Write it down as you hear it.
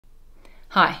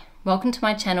Hi, welcome to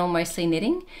my channel Mostly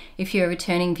Knitting. If you're a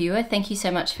returning viewer, thank you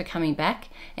so much for coming back.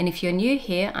 And if you're new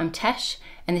here, I'm Tash,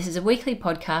 and this is a weekly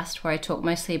podcast where I talk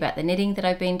mostly about the knitting that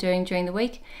I've been doing during the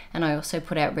week, and I also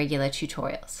put out regular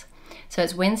tutorials. So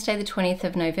it's Wednesday the 20th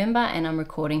of November and I'm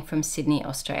recording from Sydney,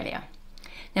 Australia.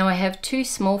 Now I have two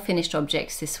small finished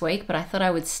objects this week, but I thought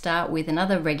I would start with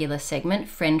another regular segment,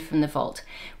 Friend from the Vault,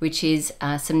 which is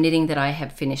some knitting that I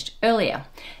have finished earlier.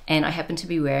 And I happen to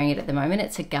be wearing it at the moment.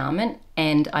 It's a garment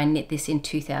and I knit this in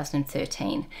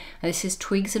 2013. Now, this is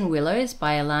Twigs and Willows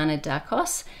by Alana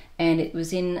Dakos, and it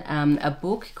was in a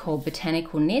book called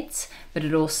Botanical Knits, but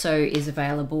it also is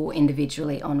available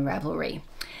individually on Ravelry.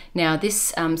 Now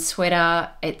this sweater,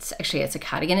 it's a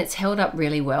cardigan. It's held up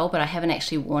really well, but I haven't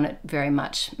actually worn it very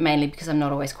much, mainly because I'm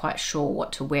not always quite sure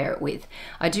what to wear it with.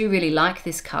 I do really like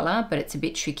this color, but it's a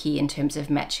bit tricky in terms of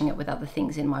matching it with other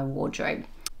things in my wardrobe.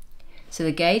 So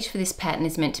the gauge for this pattern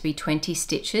is meant to be 20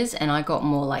 stitches and I got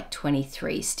more like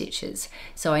 23 stitches.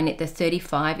 So I knit the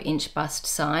 35-inch bust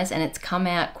size and it's come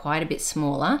out quite a bit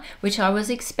smaller, which I was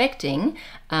expecting,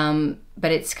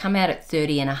 but it's come out at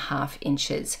 30.5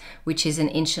 inches, which is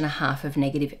 1.5 inches of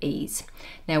negative ease.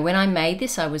 Now when I made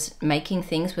this, I was making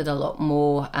things with a lot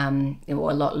more,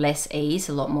 or a lot less ease,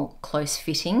 a lot more close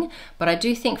fitting, but I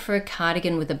do think for a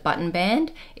cardigan with a button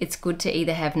band, it's good to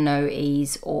either have no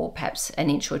ease or perhaps 1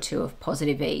 inch or 2 of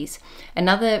positive ease.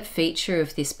 Another feature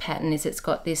of this pattern is it's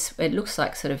got this, it looks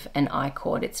like sort of an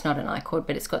I-cord. It's not an I-cord,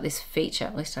 but it's got this feature,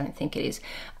 at least I don't think it is.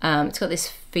 It's got this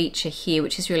feature here,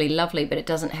 which is really lovely, but it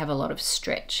doesn't have a lot of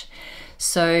stretch.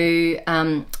 So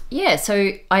yeah,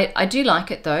 so I do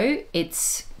like it though.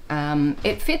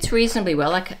 It fits reasonably well.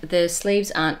 Like the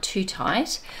sleeves aren't too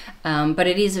tight, but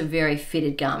it is a very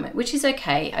fitted garment, which is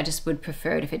okay. I just would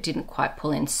prefer it if it didn't quite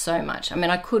pull in so much. I mean,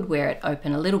 I could wear it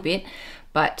open a little bit,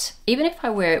 but even if I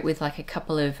wear it with like a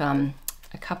couple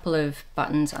of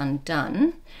buttons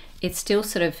undone, it still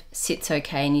sort of sits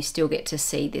okay and you still get to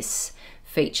see this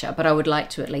feature. But I would like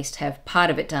to at least have part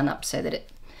of it done up so that it,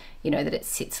 you know, that it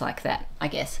sits like that, I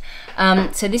guess.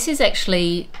 So this is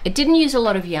actually, it didn't use a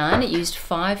lot of yarn. It used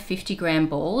 5 50-gram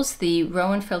balls. The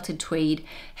Rowan felted tweed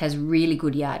has really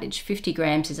good yardage. 50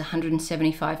 grams is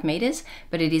 175 meters,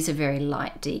 but it is a very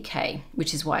light DK,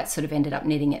 which is why it sort of ended up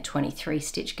knitting at 23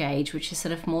 stitch gauge, which is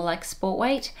sort of more like sport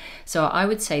weight. So I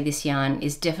would say this yarn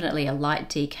is definitely a light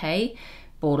DK,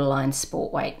 borderline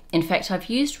sport weight. In fact, I've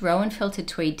used Rowan felted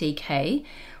tweed DK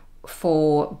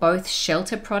for both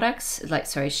shelter products,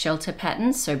 shelter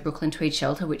patterns, so Brooklyn Tweed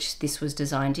Shelter, which this was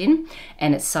designed in,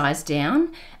 and it's sized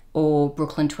down, or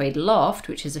Brooklyn Tweed Loft,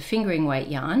 which is a fingering weight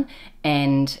yarn,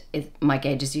 and my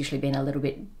gauge has usually been a little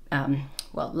bit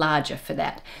larger for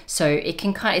that. So it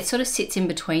can it sort of sits in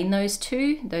between those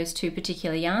two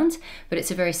particular yarns, but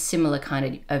it's a very similar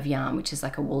kind of yarn, which is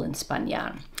like a woolen spun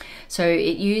yarn. So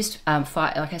it used,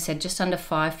 like I said, just under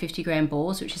 5 50-gram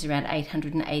balls, which is around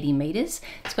 880 meters.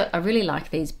 I really like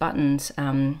these buttons,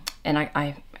 and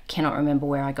I cannot remember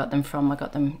where I got them from. I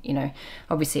got them, you know,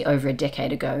 obviously over a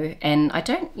decade ago, and I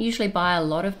don't usually buy a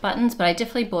lot of buttons, but I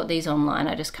definitely bought these online.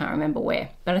 I just can't remember where,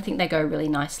 but I think they go really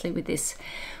nicely with this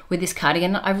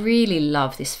cardigan. I really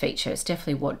love this feature. It's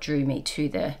definitely what drew me to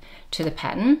the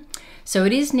pattern. So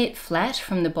it is knit flat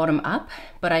from the bottom up,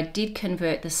 but I did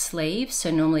convert the sleeves.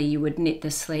 So normally you would knit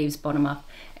the sleeves bottom up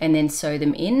and then sew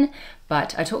them in,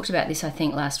 but I talked about this I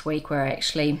think last week, where I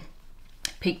actually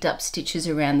picked up stitches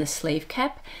around the sleeve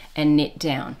cap and knit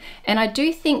down. And I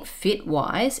do think fit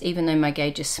wise, even though my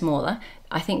gauge is smaller,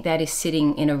 I think that is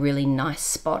sitting in a really nice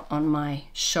spot on my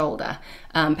shoulder.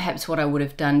 Perhaps what I would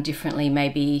have done differently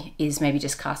is maybe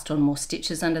just cast on more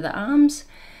stitches under the arms.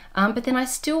 But then I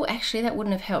still, actually that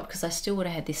wouldn't have helped because I still would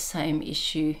have had this same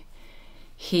issue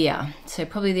here. So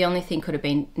probably the only thing could have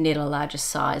been knit a larger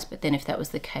size, but then if that was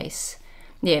the case,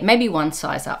 yeah, maybe one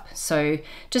size up. So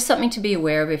just something to be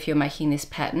aware of if you're making this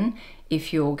pattern.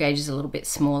 If your gauge is a little bit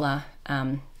smaller,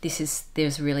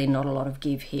 there's really not a lot of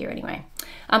give here anyway.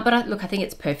 But I think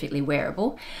it's perfectly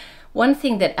wearable. One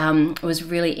thing that was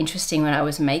really interesting when I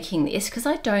was making this, because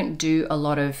I don't do a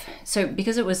lot of, so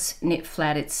because it was knit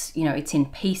flat, it's, you know, it's in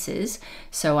pieces.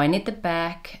 So I knit the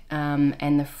back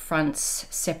and the fronts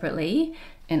separately.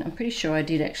 And I'm pretty sure I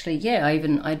did actually, yeah,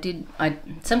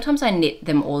 sometimes I knit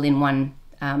them all in one,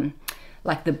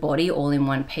 like the body all in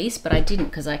one piece, but I didn't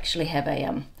because I actually have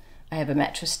I have a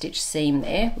mattress stitch seam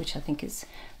there, which I think is,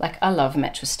 like, I love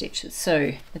mattress stitches,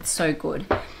 so it's so good.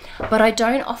 But I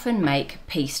don't often make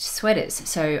pieced sweaters.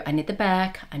 So I knit the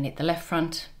back, I knit the left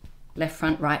front,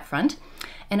 right front.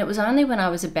 And it was only when I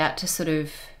was about to sort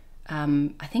of,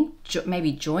 I think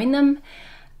maybe join them,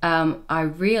 I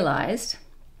realized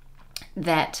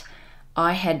that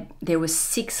there was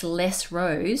 6 less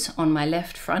rows on my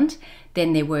left front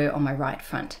than there were on my right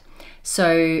front.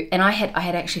 So, and I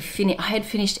had actually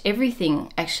finished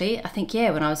everything actually. I think,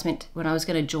 yeah, when I was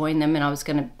going to join them and I was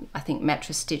going to, I think,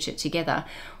 mattress stitch it together.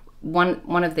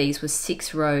 One of these was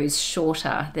 6 rows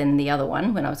shorter than the other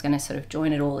one when I was going to sort of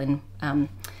join it all in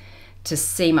to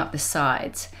seam up the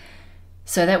sides.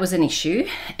 So that was an issue.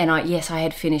 And I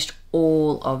had finished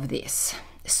all of this.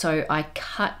 So I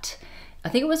cut, I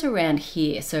think it was around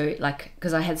here. So like,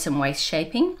 because I had some waist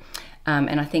shaping.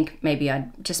 And I think maybe I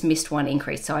just missed one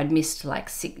increase. So I'd missed like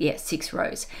 6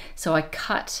 rows. So I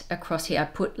cut across here. I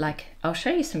put like, I'll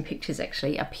show you some pictures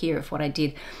actually up here of what I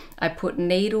did. I put a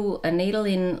needle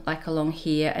in like along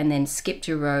here and then skipped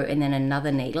a row and then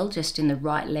another needle just in the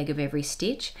right leg of every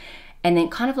stitch. And then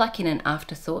kind of like in an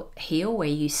afterthought heel where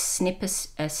you snip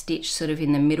a stitch sort of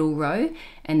in the middle row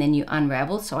and then you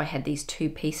unravel. So I had these 2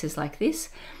 pieces like this.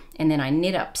 And then I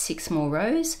knit up 6 more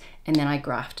rows and then I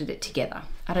grafted it together.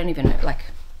 I don't even know, like,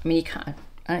 I mean, you can't,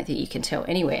 I don't think you can tell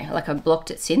anywhere. Like I've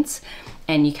blocked it since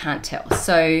and you can't tell.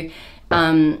 So,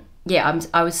 yeah,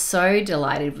 I was so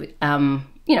delighted with,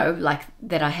 you know, like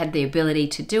that I had the ability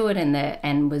to do it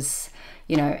and was,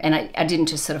 you know, and I didn't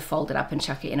just sort of fold it up and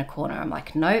chuck it in a corner. I'm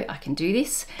like, no, I can do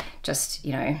this. Just,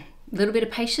 you know, a little bit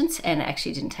of patience, and it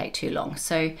actually didn't take too long.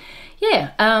 So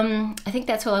yeah, I think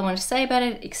that's all I wanted to say about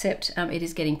it, except it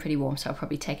is getting pretty warm, so I'll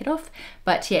probably take it off.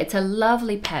 But yeah, it's a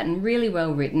lovely pattern, really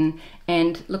well written.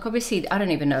 And look, obviously, I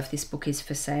don't even know if this book is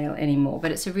for sale anymore,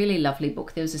 but it's a really lovely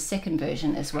book. There was a second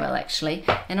version as well, actually.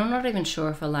 And I'm not even sure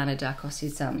if Alana Dakos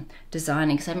is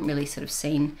designing, because I haven't really sort of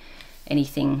seen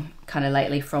anything kind of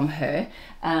lately from her.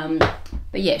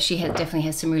 But yeah, she definitely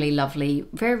has some really lovely,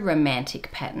 very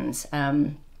romantic patterns.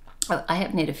 I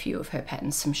have knit a few of her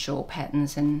patterns, some shawl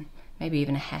patterns and maybe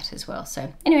even a hat as well.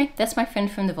 So anyway, that's my friend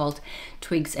from the vault,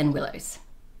 Twigs and Willows.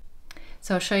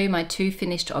 So I'll show you my 2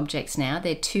 finished objects now.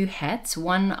 They're 2 hats.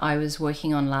 One I was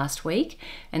working on last week,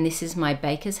 and this is my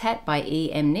Baker's hat by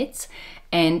EM Knits.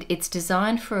 And it's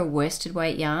designed for a worsted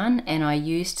weight yarn, and I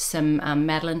used some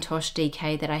Madelinetosh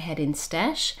DK that I had in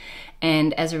stash,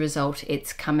 and as a result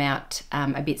it's come out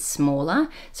a bit smaller.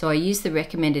 So I used the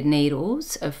recommended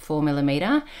needles of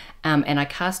 4mm, and I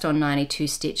cast on 92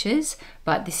 stitches,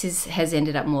 but this has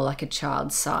ended up more like a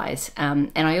child's size.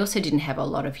 And I also didn't have a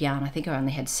lot of yarn. I think I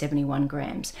only had 71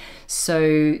 grams.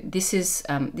 So this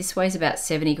weighs about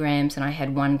 70 grams and I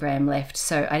had 1 gram left,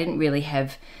 so I didn't really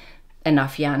have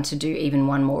enough yarn to do even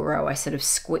one more row. I sort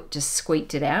of just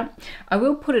squeaked it out. I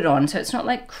will put it on, so it's not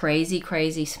like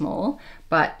crazy small,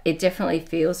 but it definitely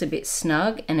feels a bit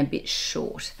snug and a bit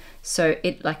short. So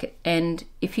and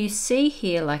if you see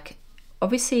here, like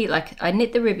obviously, like I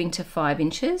knit the ribbing to 5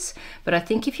 inches, but I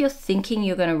think if you're thinking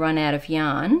you're going to run out of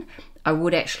yarn, I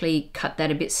would actually cut that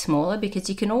a bit smaller, because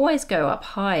you can always go up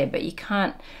higher, but you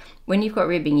can't. When you've got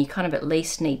ribbing, you kind of at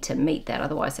least need to meet that,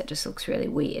 otherwise that just looks really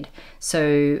weird.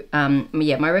 So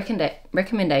yeah, my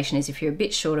recommendation is if you're a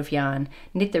bit short of yarn,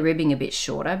 knit the ribbing a bit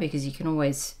shorter, because you can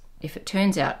always, if it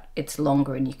turns out it's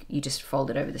longer, and you just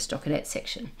fold it over the stockinette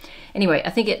section. Anyway,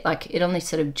 I think it only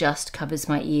sort of just covers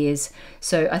my ears,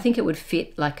 so I think it would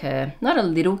fit like not a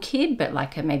little kid, but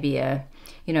like maybe a,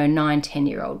 you know,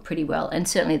 9-10-year-old pretty well, and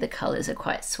certainly the colors are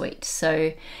quite sweet.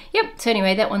 So yep, so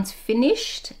anyway, that one's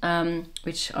finished,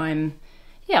 which I'm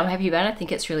happy about. I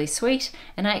think it's really sweet,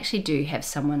 and I actually do have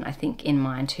someone I think in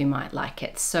mind who might like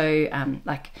it. So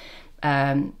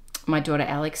my daughter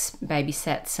Alex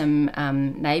babysat some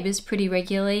neighbors pretty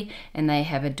regularly, and they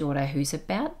have a daughter who's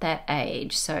about that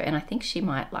age, so, and I think she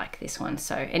might like this one.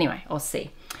 So anyway, I'll see.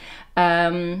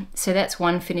 So that's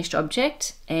one finished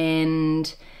object.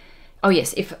 And oh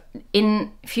yes, if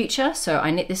in future, so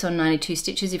I knit this on 92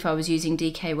 stitches, if I was using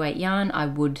DK weight yarn, I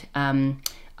would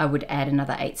add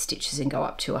another 8 stitches and go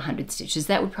up to 100 stitches.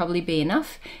 That would probably be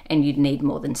enough, and you'd need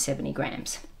more than 70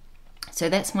 grams. So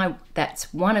that's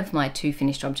one of my 2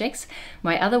 finished objects.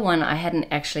 My other one I hadn't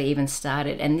actually even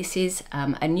started, and this is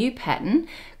a new pattern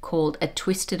called A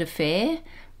Twisted Affair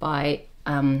by,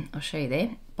 I'll show you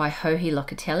there, by Joji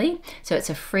Locatelli. So it's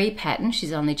a free pattern.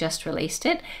 She's only just released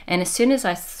it, and as soon as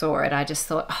I saw it, I just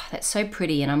thought, oh, that's so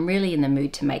pretty, and I'm really in the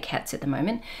mood to make hats at the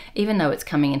moment, even though it's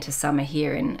coming into summer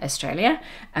here in Australia.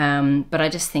 But I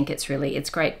just think it's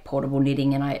great portable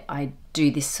knitting, and I do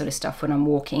this sort of stuff when I'm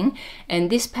walking. And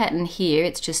this pattern here,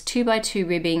 it's just 2x2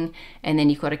 ribbing, and then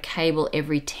you've got a cable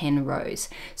every 10 rows.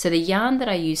 So the yarn that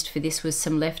I used for this was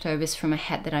some leftovers from a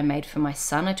hat that I made for my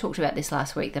son. I talked about this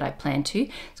last week that I planned to.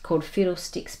 It's called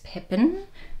Fiddlesticks Peppin.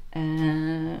 I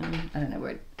don't know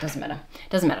where it doesn't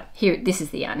matter. Here, this is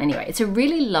the yarn anyway. It's a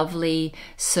really lovely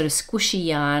sort of squishy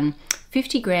yarn.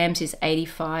 50 grams is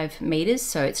 85 meters,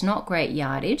 so it's not great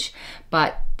yardage,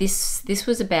 but this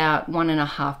was about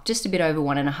 1.5, just a bit over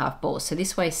 1.5 balls. So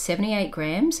this weighs 78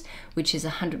 grams, which is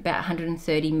about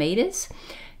 130 meters.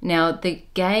 Now the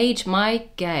gauge, my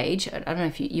gauge, I don't know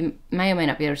if you may or may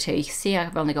not be able to tell. You can see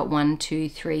I've only got 1, 2,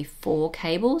 3, 4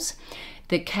 cables.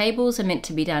 The cables are meant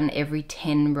to be done every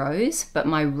 10 rows, but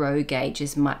my row gauge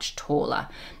is much taller.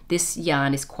 This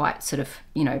yarn is quite sort of,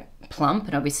 you know, plump,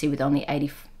 and obviously with only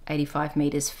 85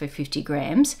 meters for 50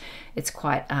 grams, it's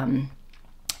quite,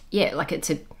 yeah, like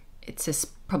it's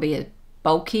probably a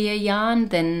bulkier yarn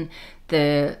than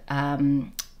the,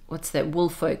 what's that,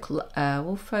 Woolfolk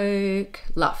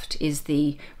Luft is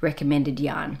the recommended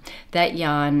yarn. That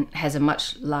yarn has a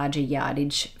much larger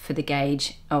yardage for the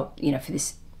gauge, oh, you know, for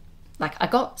this. Like I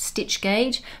got stitch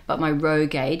gauge, but my row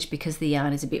gauge, because the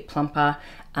yarn is a bit plumper,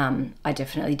 I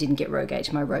definitely didn't get row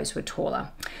gauge. My rows were taller.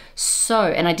 So,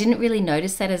 and I didn't really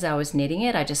notice that as I was knitting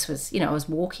it. I just was, you know, I was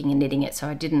walking and knitting it, so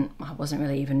I wasn't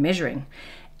really even measuring.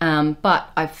 But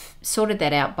I've sorted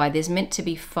that out by there's meant to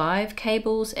be 5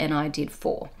 cables and I did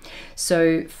 4.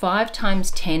 So 5 times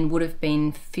 10 would have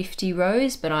been 50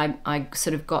 rows, but I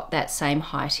sort of got that same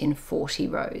height in 40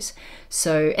 rows.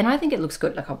 So, and I think it looks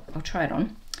good. Like I'll try it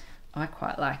on. I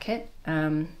quite like it,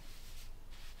 and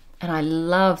I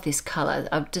love this color.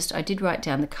 I did write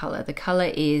down the color. The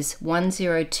color is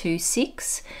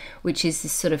 1026, which is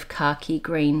this sort of khaki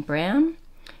green brown,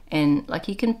 and like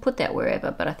you can put that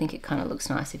wherever, but I think it kind of looks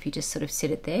nice if you just sort of sit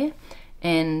it there.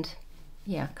 And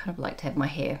yeah, I kind of like to have my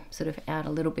hair sort of out a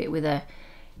little bit with a,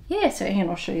 yeah, so hang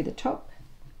on, I'll show you the top.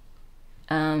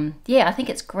 Yeah, I think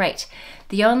it's great.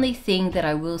 The only thing that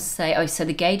I will say, oh, so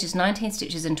the gauge is 19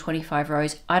 stitches and 25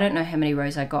 rows. I don't know how many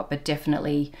rows I got, but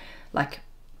definitely, like,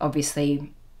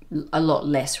 obviously a lot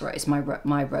less rows. My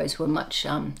rows were much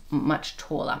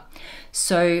taller.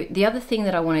 So the other thing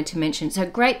that I wanted to mention, so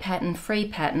great pattern, free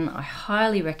pattern, I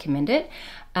highly recommend it.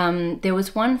 There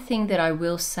was one thing that I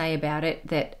will say about it,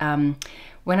 that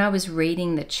when I was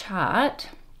reading the chart,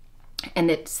 and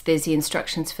there's the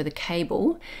instructions for the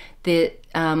cable,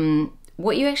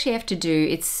 what you actually have to do,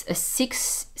 it's a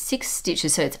six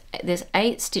stitches, so there's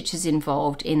 8 stitches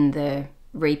involved in the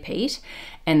repeat,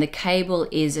 and the cable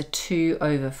is a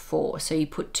 2/4. So you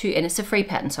put 2, and it's a free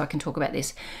pattern, so I can talk about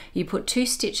this. You put 2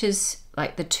 stitches,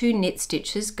 like the 2 knit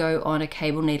stitches go on a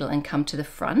cable needle and come to the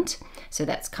front. So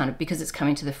that's kind of, because it's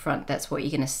coming to the front, that's what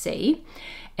you're going to see.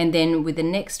 And then with the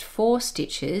next 4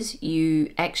 stitches,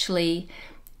 you actually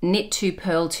knit 2,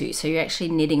 purl 2, so you're actually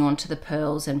knitting onto the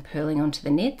pearls and purling onto the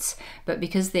knits, but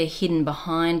because they're hidden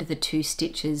behind the 2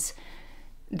 stitches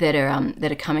that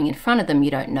are coming in front of them, you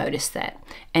don't notice that,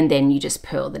 and then you just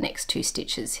purl the next 2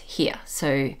 stitches here.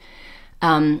 So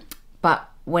but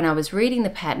when I was reading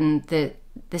the pattern, the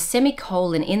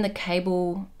semicolon in the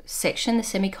cable section, the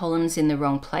semicolon's in the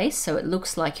wrong place, so it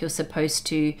looks like you're supposed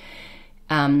to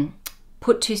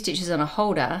put 2 stitches on a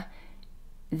holder,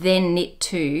 then knit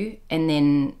 2, and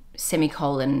then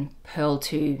semicolon, purl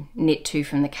 2, knit 2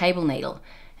 from the cable needle.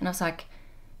 And I was like,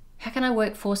 how can I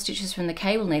work 4 stitches from the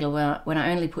cable needle when I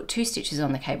only put 2 stitches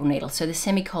on the cable needle? So the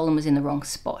semicolon was in the wrong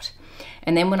spot.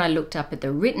 And then when I looked up at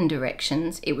the written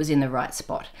directions, it was in the right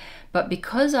spot. But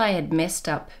because I had messed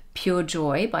up Pure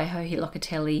Joy by Joji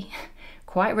Locatelli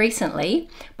quite recently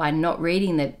by not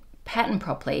reading the pattern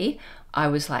properly, I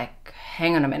was like,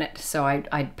 hang on a minute. So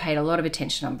I paid a lot of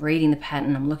attention. I'm reading the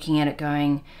pattern, I'm looking at it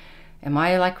going, am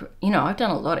I like, you know, I've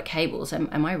done a lot of cables.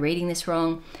 Am I reading this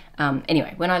wrong?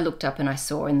 Anyway, when I looked up and I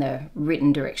saw in the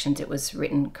written directions it was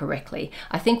written correctly.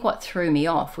 I think what threw me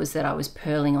off was that I was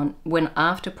purling on,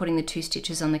 after putting the 2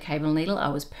 stitches on the cable needle, I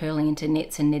was purling into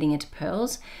knits and knitting into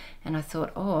pearls. And I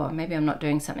thought, oh, maybe I'm not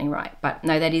doing something right. But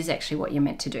no, that is actually what you're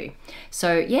meant to do.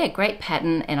 So yeah, great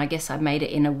pattern. And I guess I made it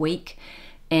in a week.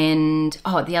 And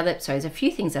oh, so there's a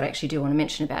few things that I actually do want to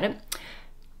mention about it.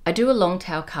 I do a long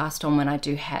tail cast on when I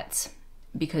do hats,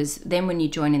 because then when you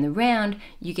join in the round,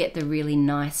 you get the really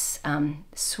nice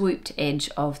swooped edge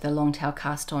of the long tail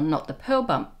cast on, not the pearl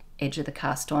bump edge of the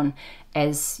cast on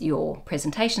as your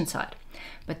presentation side.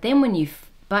 But then if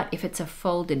it's a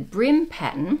folded brim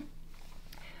pattern,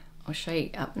 I'll show you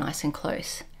up nice and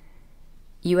close,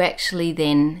 you actually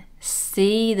then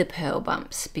see the pearl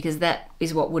bumps, because that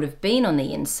is what would have been on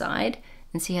the inside,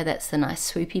 and see how that's the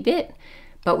nice swoopy bit.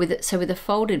 But with a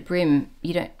folded brim,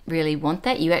 you don't really want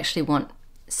that. You actually want,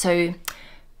 so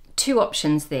 2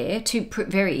 options there, 2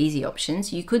 very easy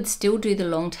options. You could still do the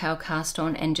long tail cast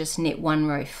on and just knit 1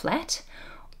 row flat,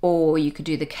 or you could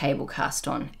do the cable cast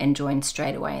on and join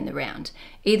straight away in the round.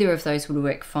 Either of those would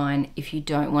work fine if you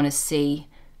don't want to see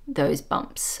those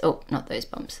bumps, oh, not those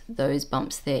bumps, those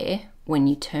bumps there when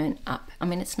you turn up. I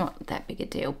mean, it's not that big a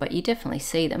deal, but you definitely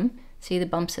see them. See the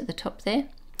bumps at the top there?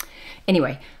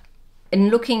 Anyway, in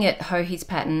looking at Hohi's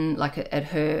pattern, like at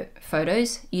her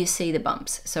photos, you see the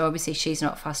bumps. So obviously she's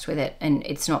not fussed with it and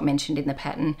it's not mentioned in the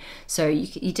pattern. So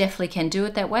you definitely can do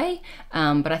it that way.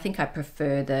 But I think I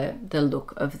prefer the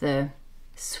look of the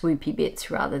swoopy bits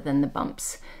rather than the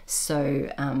bumps. So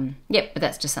yep, but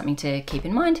that's just something to keep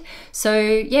in mind. So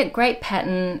yeah, great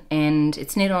pattern, and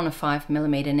it's knit on a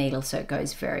 5mm needle, so it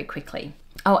goes very quickly.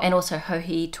 Oh, and also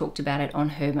Hohi talked about it on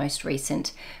her most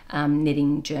recent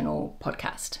knitting journal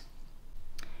podcast.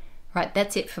 Right,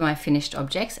 that's it for my finished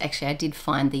objects. Actually, I did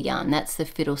find the yarn. That's the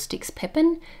Fiddlesticks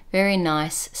Peppin. Very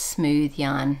nice, smooth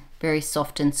yarn, very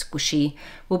soft and squishy.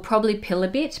 Will probably pill a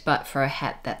bit, but for a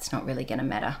hat, that's not really gonna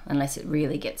matter unless it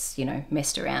really gets, you know,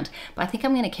 messed around. But I think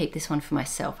I'm gonna keep this one for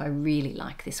myself. I really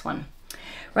like this one.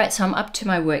 Right, so I'm up to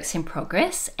my works in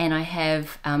progress, and I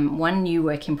have one new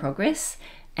work in progress,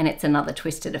 and it's another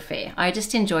twisted affair. I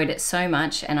just enjoyed it so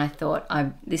much, and I thought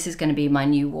this is going to be my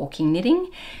new walking knitting.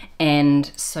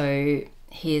 And so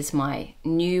here's my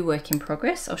new work in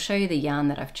progress. I'll show you the yarn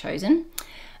that I've chosen.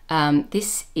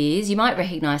 This is, you might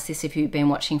recognize this if you've been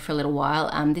watching for a little while.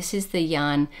 This is the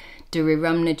yarn de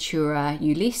Rerum Natura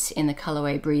Ulysse in the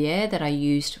colorway Bruyere that I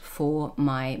used for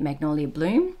my Magnolia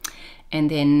Bloom. And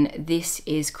then this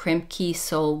is Kremke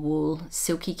Soul Wool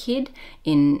Silky Kid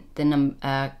in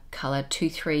the color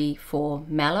 234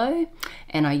 Mallow,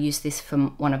 and I use this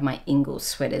from one of my Ingalls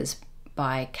sweaters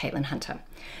by Caitlin Hunter.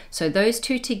 So those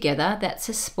two together, that's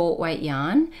a sport weight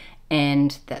yarn,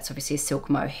 and that's obviously a silk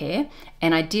mohair.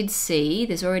 And I did see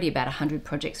there's already about 100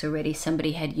 projects already.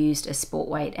 Somebody had used a sport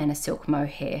weight and a silk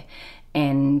mohair,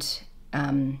 and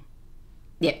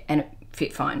yeah, and it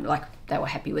fit fine, like they were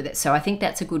happy with it. So I think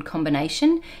that's a good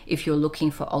combination if you're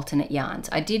looking for alternate yarns.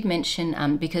 I did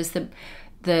mention, because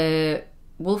the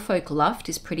Woolfolk Luft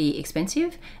is pretty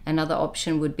expensive, another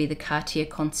option would be the Cartier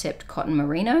Concept Cotton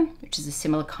Merino, which is a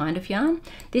similar kind of yarn.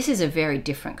 This is a very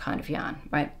different kind of yarn,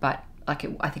 right? But like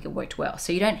I think it worked well.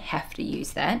 So you don't have to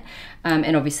use that.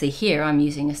 And obviously here I'm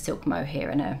using a silk mohair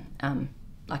and a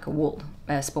like a wool,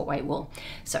 a sport weight wool.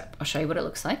 So I'll show you what it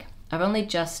looks like. I've only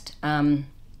just turned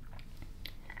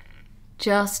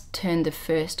the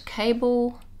first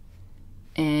cable,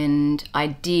 and I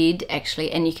did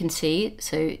actually, and you can see,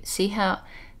 so see how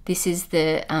this is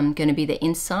the going to be the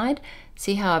inside.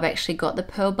 See how I've actually got the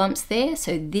purl bumps there?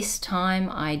 So this time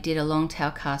I did a long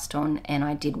tail cast on, and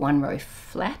I did one row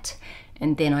flat,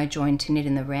 and then I joined to knit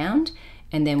in the round.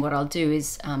 And then what I'll do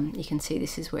is, you can see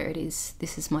this is where it is,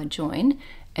 this is my join,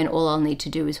 and all I'll need to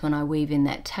do is when I weave in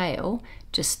that tail,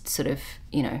 just sort of,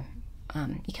 you know,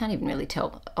 you can't even really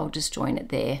tell, I'll just join it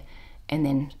there and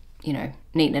then, you know,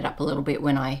 neaten it up a little bit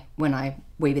when I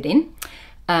weave it in,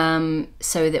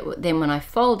 so that then when I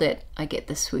fold it, I get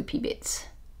the swoopy bits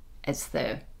as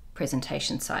the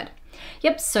presentation side.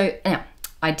 Yep, so now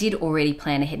I did already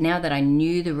plan ahead. Now that I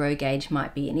knew the row gauge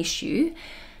might be an issue,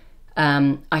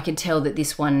 I could tell that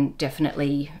this one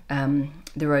definitely,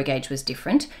 the row gauge was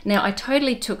different. Now I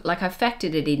totally took, like I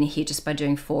factored it in here just by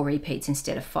doing 4 repeats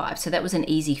instead of 5. So that was an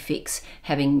easy fix,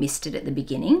 having missed it at the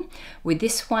beginning. With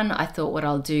this one, I thought what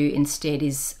I'll do instead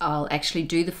is I'll actually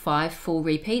do the 5 full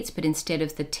repeats, but instead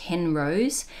of the 10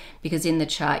 rows, because in the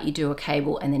chart you do a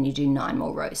cable and then you do 9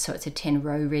 more rows. So it's a 10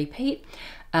 row repeat.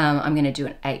 I'm going to do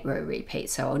an 8 row repeat.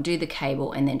 So I'll do the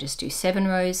cable and then just do 7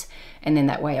 rows, and then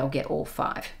that way I'll get all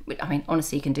 5. I mean,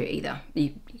 honestly, you can do either.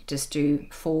 You just do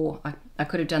 4. I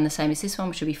could have done the same as this one,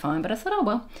 which would be fine, but I thought, oh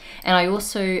well. And I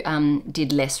also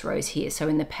did less rows here. So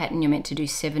in the pattern, you're meant to do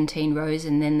 17 rows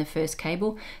and then the first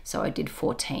cable. So I did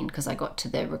 14 because I got to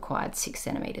the required 6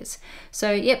 centimeters.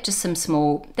 So yep, just some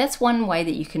small, that's one way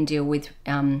that you can deal with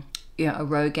you know, a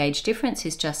row gauge difference,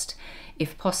 is just,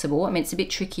 if possible, I mean, it's a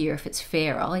bit trickier if it's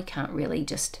fair oil. You can't really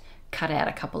just cut out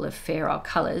a couple of fair oil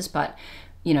colors, but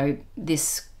you know,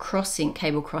 this crossing,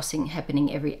 cable crossing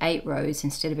happening every 8 rows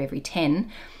instead of every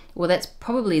 10, well, that's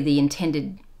probably the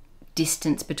intended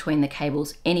distance between the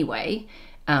cables anyway,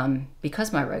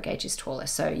 because my row gauge is taller.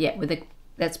 So yeah,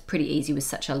 that's pretty easy with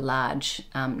such a large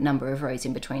number of rows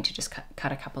in between to just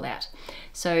cut a couple out.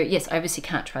 So yes, I obviously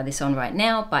can't try this on right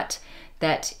now, but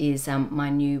that is my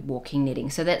new walking knitting.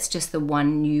 So that's just the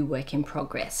one new work in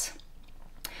progress.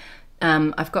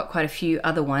 I've got quite a few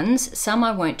other ones. Some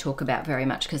I won't talk about very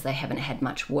much because they haven't had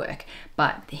much work,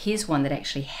 but here's one that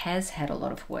actually has had a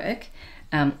lot of work.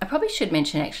 I probably should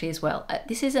mention actually as well,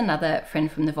 this is another friend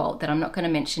from the vault that I'm not going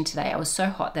to mention today. I was so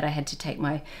hot that I had to take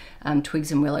my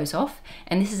Twigs and Willows off.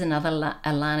 And this is another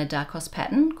Alana Dakos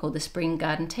pattern called the Spring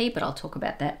Garden Tea, but I'll talk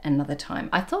about that another time.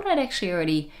 I thought I'd actually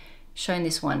already shown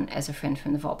this one as a friend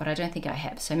from the vault, but I don't think I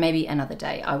have. So maybe another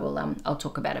day I will, I'll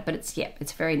talk about it. But it's, yeah,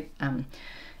 it's very,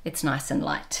 it's nice and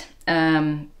light.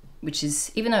 Which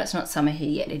is, even though it's not summer here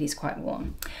yet, it is quite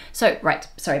warm. So, right,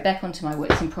 sorry, back onto my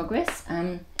works in progress.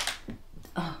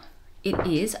 It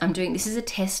is, this is a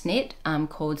test knit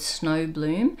called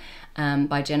Snowbloom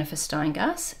by Jennifer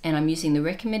Steingass, and I'm using the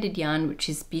recommended yarn, which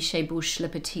is Bichet Bouche Le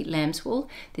Petite Lamb's Wool.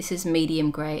 This is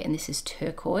medium grey and this is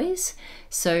turquoise.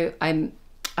 So I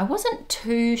wasn't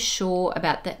too sure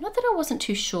about that. Not that I wasn't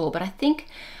too sure, but I think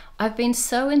I've been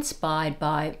so inspired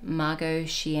by Margot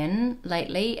Chien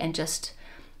lately, and just,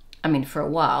 I mean, for a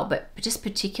while, but just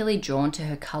particularly drawn to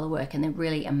her colour work and the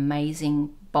really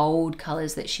amazing bold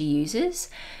colours that she uses,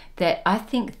 that I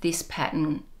think this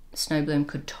pattern, Snowbloom,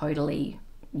 could totally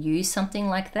use something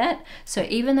like that. So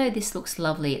even though this looks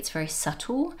lovely, it's very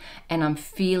subtle, and I'm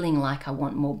feeling like I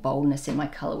want more boldness in my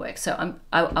colour work. So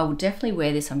I will definitely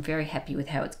wear this. I'm very happy with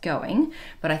how it's going,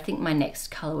 but I think my next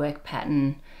colour work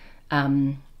pattern,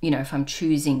 you know, if I'm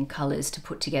choosing colours to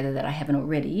put together that I haven't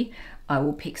already, I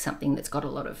will pick something that's got a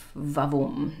lot of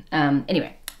vavoom.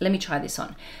 Anyway, let me try this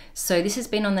on. So this has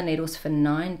been on the needles for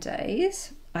 9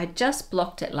 days. I just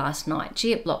blocked it last night.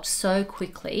 Gee, it blocked so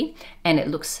quickly, and it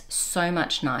looks so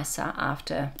much nicer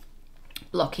after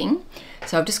blocking.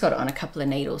 So I've just got it on a couple of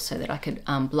needles so that I could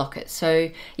block it. So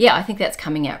yeah, I think that's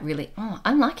coming out really, oh,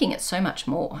 I'm liking it so much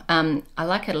more. I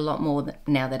like it a lot more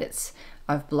now that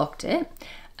I've blocked it.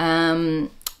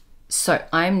 So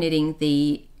I'm knitting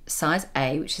the size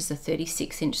A, which is a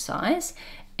 36-inch size,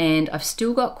 and I've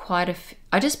still got quite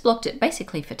I just blocked it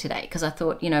basically for today because I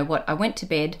thought, you know what, I went to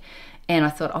bed and I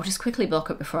thought I'll just quickly block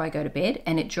it before I go to bed,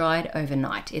 and it dried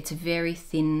overnight. It's a very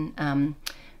thin,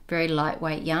 very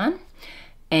lightweight yarn,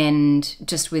 and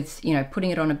just with, you know, putting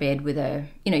it on a bed with a,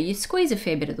 you know, you squeeze a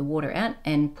fair bit of the water out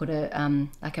and put a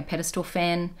like a pedestal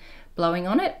fan blowing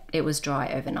on it, it was dry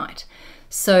overnight.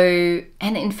 So,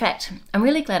 and in fact, I'm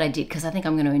really glad I did, because I think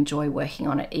I'm going to enjoy working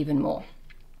on it even more.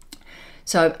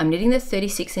 So I'm knitting the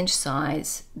 36-inch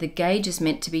size. The gauge is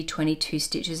meant to be 22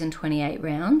 stitches and 28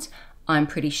 rounds. I'm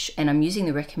and I'm using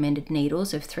the recommended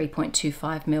needles of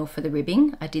 3.25 mil for the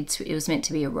ribbing. It was meant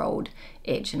to be a rolled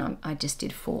edge, and I just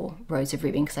did 4 rows of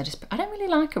ribbing because I don't really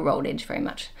like a rolled edge very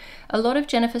much. A lot of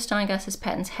Jennifer Steingass's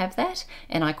patterns have that,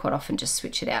 and I quite often just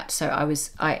switch it out. So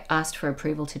I asked for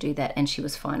approval to do that, and she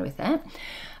was fine with that.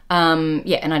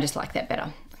 Yeah, and I just like that better.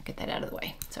 I'll get that out of the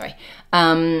way, sorry.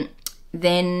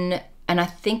 And I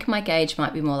think my gauge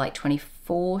might be more like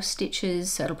 24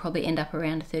 stitches, so it'll probably end up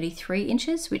around 33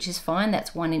 inches, which is fine.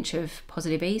 That's 1 inch of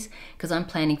positive ease, because I'm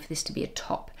planning for this to be a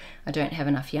top. I don't have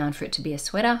enough yarn for it to be a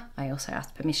sweater. I also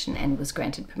asked permission and was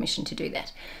granted permission to do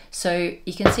that. So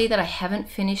you can see that I haven't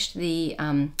finished the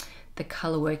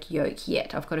colourwork yoke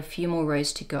yet. I've got a few more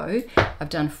rows to go. I've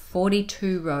done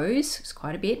 42 rows, it's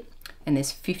quite a bit, and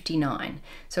there's 59.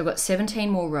 So I've got 17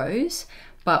 more rows.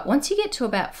 But once you get to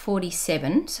about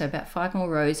 47, so about 5 more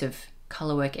rows of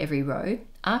colourwork every row,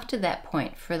 after that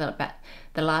point, for about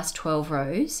the last 12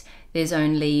 rows, there's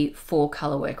only 4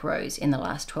 colourwork rows in the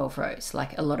last 12 rows.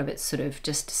 Like, a lot of it's sort of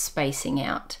just spacing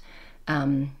out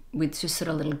with just sort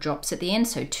of little drops at the end.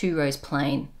 So 2 rows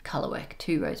plain colourwork,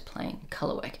 2 rows plain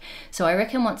colourwork. So I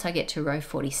reckon once I get to row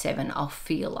 47, I'll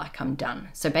feel like I'm done.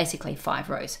 So basically 5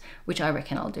 rows, which I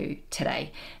reckon I'll do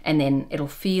today. And then it'll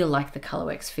feel like the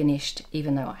colourwork's finished,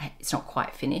 even though it's not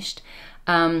quite finished.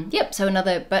 Yep, so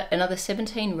another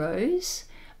 17 rows.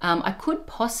 I could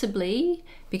possibly,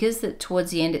 because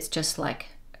towards the end it's just like,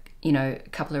 you know, a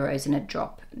couple of rows and a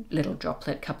little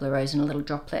droplet, couple of rows and a little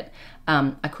droplet.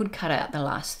 I could cut out the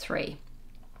last 3,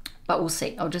 but we'll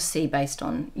see. I'll just see based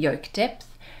on yoke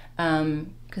depth,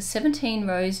 because 17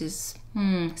 rows is,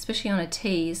 especially on a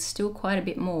tee, is still quite a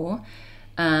bit more.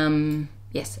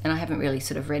 Yes, and I haven't really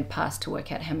sort of read past to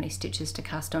work out how many stitches to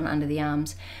cast on under the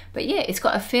arms. But yeah, it's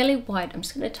got a fairly wide, I'm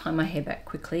just going to tie my hair back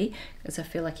quickly because I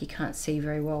feel like you can't see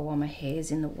very well while my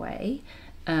hair's in the way.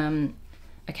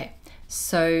 Okay,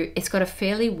 so it's got a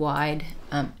fairly wide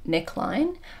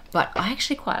neckline, but I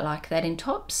actually quite like that in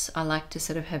tops. I like to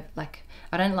sort of have, like,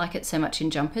 I don't like it so much in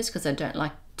jumpers because I don't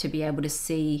like to be able to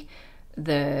see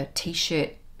the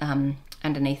t-shirt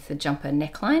underneath the jumper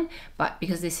neckline, but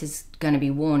because this is going to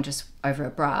be worn just over a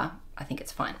bra, I think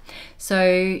it's fine.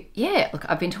 So yeah, look,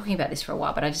 I've been talking about this for a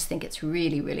while, but I just think it's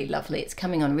really, really lovely. It's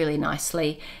coming on really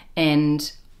nicely,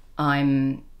 and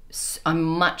I'm I'm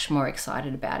much more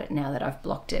excited about it now that I've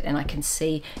blocked it and I can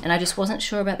see, and I just wasn't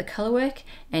sure about the color work,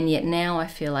 and yet now I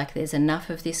feel like there's enough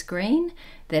of this green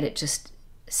that it just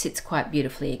sits quite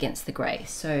beautifully against the grey.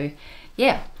 So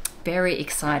yeah, very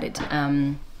excited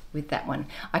with that one.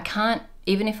 I can't,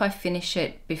 even if I finish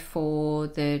it before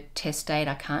the test date,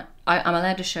 I'm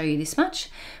allowed to show you this much,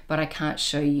 but I can't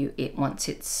show you it once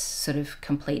it's sort of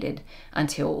completed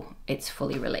until it's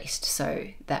fully released. So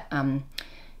that,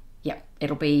 yeah,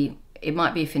 it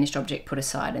might be a finished object put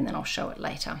aside and then I'll show it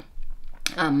later.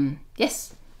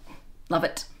 Yes, love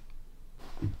it.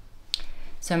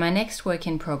 So my next work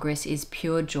in progress is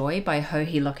Pure Joy by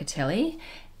Joji Locatelli,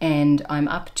 and I'm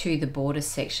up to the border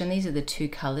section. These are the two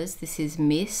colors. This is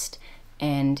Mist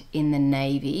and In the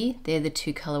Navy. They're the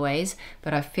two colorways,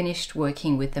 but I've finished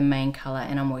working with the main color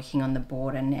and I'm working on the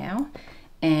border now.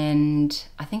 And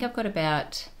I think I've got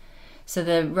about, so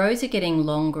the rows are getting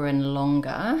longer and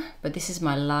longer, but this is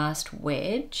my last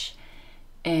wedge,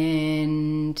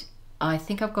 and I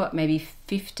think I've got maybe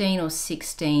 15 or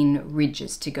 16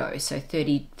 ridges to go, so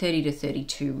 30 to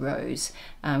 32 rows,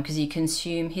 because you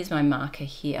consume, here's my marker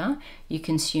here, you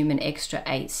consume an extra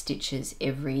 8 stitches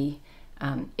every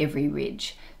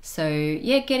ridge. So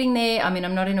yeah, getting there. I mean,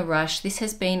 I'm not in a rush. This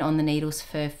has been on the needles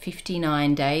for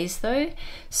 59 days though,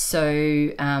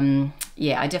 so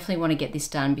yeah, I definitely want to get this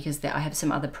done because I have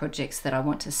some other projects that I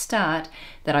want to start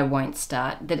that I won't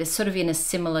start, that is sort of in a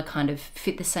similar kind of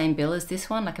fit the same bill as this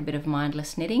one, like a bit of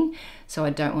mindless knitting, so I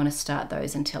don't want to start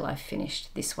those until I've finished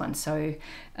this one. So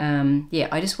yeah,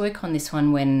 I just work on this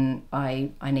one when I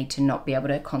need to not be able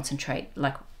to concentrate,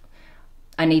 like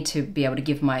I need to be able to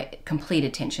give my complete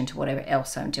attention to whatever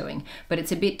else I'm doing, but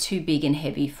it's a bit too big and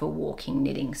heavy for walking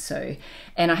knitting. So,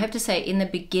 and I have to say, in the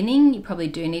beginning, you probably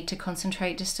do need to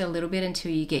concentrate just a little bit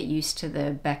until you get used to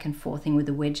the back and forthing with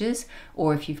the wedges,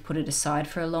 or if you've put it aside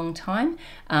for a long time.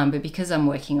 But because I'm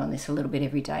working on this a little bit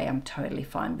every day, I'm totally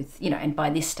fine with, you know, and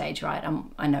by this stage, right,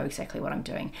 I know exactly what I'm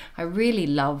doing. I really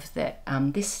love that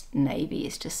this navy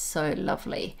is just so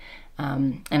lovely.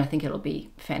 And I think it'll be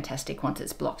fantastic once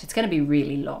it's blocked. It's going to be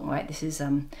really long, right? This is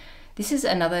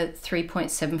another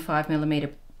 3.75 millimeter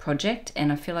project,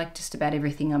 and I feel like just about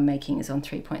everything I'm making is on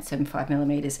 3.75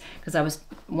 millimeters because I was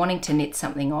wanting to knit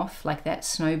something off, like that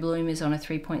Snowbloom is on a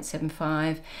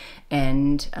 3.75,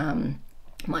 and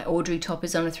my Audrey top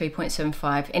is on a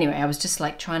 3.75. Anyway, I was just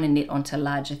like trying to knit onto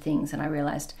larger things, and I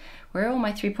realized where are all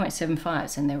my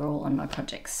 3.75s, and they're all on my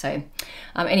projects. So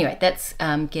anyway, that's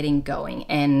getting going,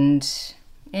 and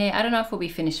yeah, I don't know if we'll be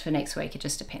finished for next week. It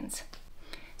just depends.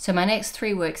 So my next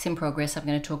 3 works in progress I'm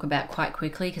going to talk about quite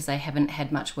quickly because I haven't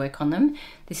had much work on them.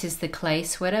 This is the Clay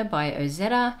Sweater by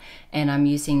Ozetta, and I'm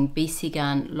using BC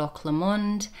Garn Loch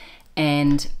Lomond,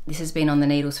 and this has been on the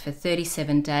needles for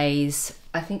 37 days.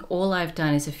 I think all I've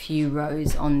done is a few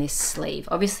rows on this sleeve.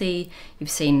 Obviously you've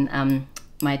seen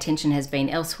my attention has been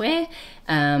elsewhere.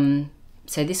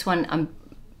 So this one, I'm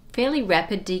fairly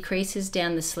rapid decreases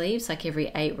down the sleeves, like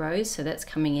every 8 rows, so that's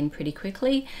coming in pretty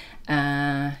quickly.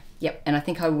 Yep, and I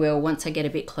think I will, once I get a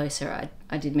bit closer,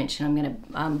 I did mention I'm going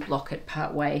to block it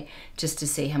part way just to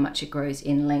see how much it grows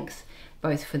in length,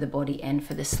 both for the body and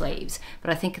for the sleeves.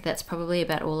 But I think that's probably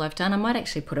about all I've done. I might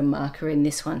actually put a marker in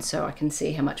this one so I can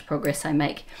see how much progress I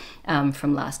make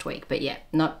from last week. But yeah,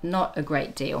 not a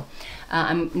great deal.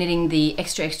 I'm knitting the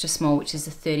extra small, which is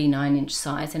a 39-inch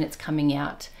size, and it's coming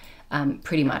out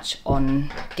pretty much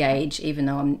on gauge, even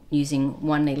though I'm using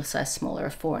one needle size smaller, a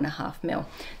 4.5 mil.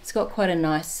 It's got quite a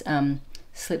nice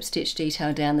slip stitch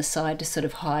detail down the side to sort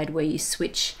of hide where you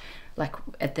switch, like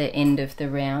at the end of the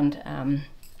round.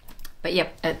 But yeah,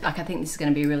 like I think this is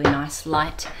going to be a really nice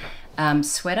light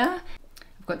sweater.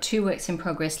 I've got 2 works in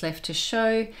progress left to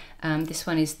show. This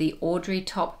one is the Audrey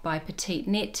top by Petite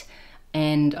Knit,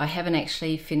 and I haven't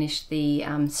actually finished the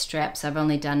straps. I've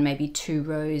only done maybe 2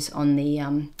 rows on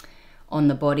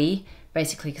the body,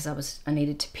 basically because I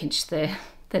needed to pinch the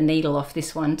needle off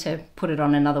this one to put it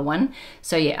on another one.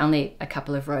 So yeah, only a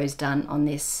couple of rows done on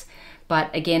this.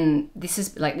 But again, this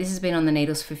has been on the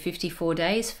needles for 54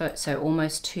 days, so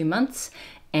almost 2 months,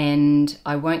 and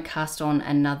I won't cast on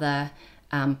another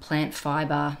plant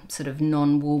fiber sort of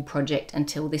non-wool project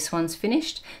until this one's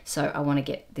finished. So I want to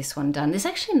get this one done. There's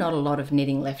actually not a lot of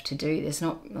knitting left to do. There's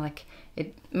not, like,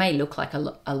 it may look like a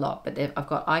lot, but I've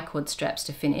got I-cord straps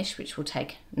to finish, which will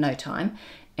take no time,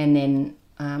 and then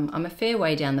I'm a fair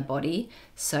way down the body,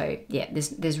 so yeah,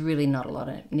 there's really not a lot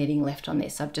of knitting left on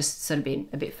this. I've just sort of been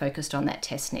a bit focused on that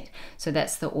test knit. So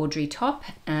that's the Audrey top,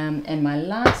 and my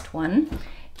last one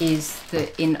is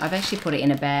I've actually put it in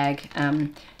a bag,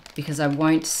 because I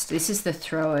won't, this is the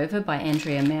Throwover by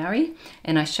Andrea Mowry,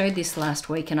 and I showed this last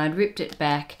week and I'd ripped it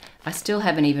back. I still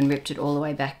haven't even ripped it all the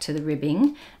way back to the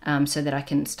ribbing so that I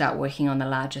can start working on the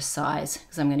larger size,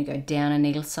 because I'm going to go down a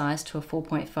needle size to a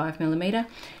 4.5mm,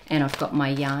 and I've got my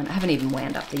yarn. I haven't even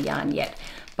wound up the yarn yet,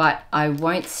 but I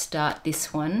won't start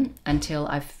this one until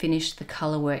I've finished the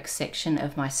colourwork section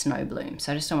of my Snowbloom.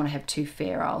 So I just don't want to have too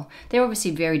feral. They're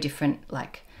obviously very different,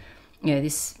 like, you know,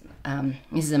 this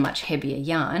is a much heavier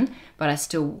yarn, but I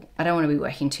don't want to be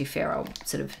working two feral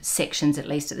sort of sections at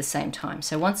least at the same time.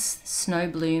 So once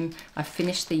Snowbloom, I've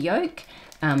finished the yoke,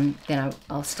 then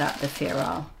I'll start the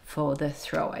feral for the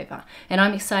Throwover. And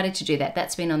I'm excited to do that.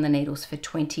 That's been on the needles for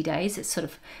 20 days. It's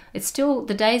still,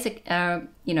 the days are,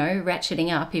 you know,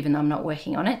 ratcheting up even though I'm not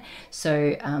working on it.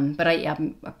 So, but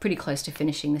I'm pretty close to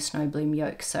finishing the Snowbloom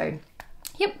yoke. So,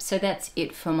 yep, so that's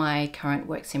it for my current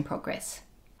works in progress.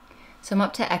 So I'm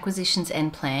up to acquisitions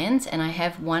and plans, and I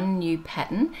have one new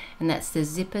pattern, and that's the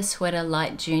Zipper Sweater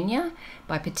Light Junior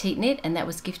by Petite Knit, and that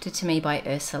was gifted to me by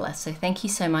Ursula. So thank you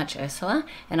so much, Ursula.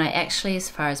 And I actually, as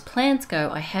far as plans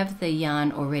go, I have the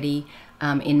yarn already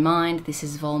in mind. This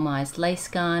is Volmai's lace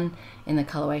yarn in the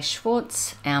colorway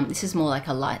Schwartz. This is more like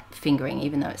a light fingering,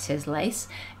 even though it says lace.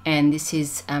 And this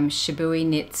is Shibui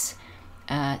Knits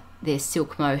their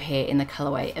silk mohair in the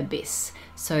colorway Abyss.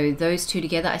 So those two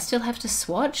together, I still have to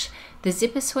swatch. The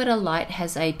Zipper Sweater Light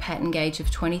has a pattern gauge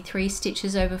of 23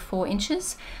 stitches over 4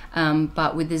 inches,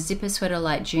 but with the Zipper Sweater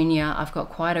Light Junior, I've got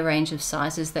quite a range of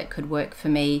sizes that could work for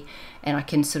me, and I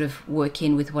can sort of work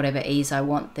in with whatever ease I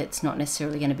want. That's not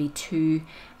necessarily going to be too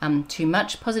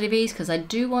much positive ease, because I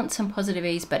do want some positive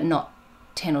ease, but not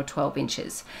 10 or 12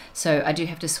 inches. So I do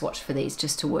have to swatch for these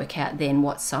just to work out then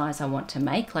what size I want to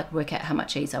make, like work out how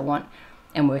much ease I want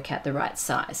and work out the right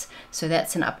size. So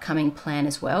that's an upcoming plan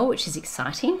as well, which is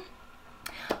exciting.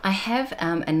 I have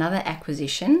another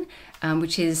acquisition,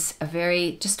 which is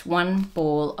just one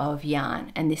ball of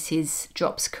yarn, and this is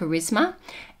Drops Karisma.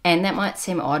 And that might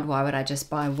seem odd, why would I just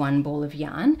buy one ball of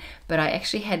yarn? But I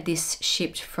actually had this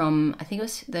shipped from, I think it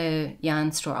was the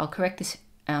yarn store, I'll correct this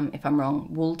if I'm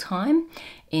wrong, Wool Time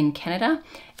in Canada.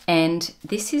 And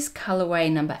this is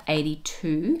colorway number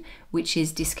 82, which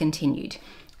is discontinued.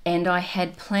 And I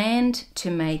had planned to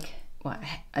make, well,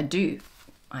 I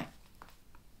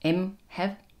am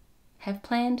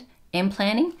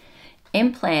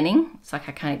planning, it's like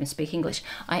I can't even speak English.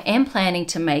 I am planning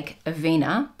to make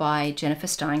Avena by Jennifer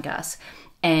Steingass.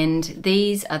 And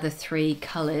these are the 3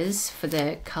 colors for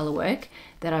the color work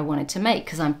that I wanted to make,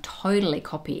 because I'm totally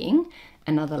copying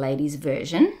another lady's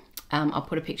version. I'll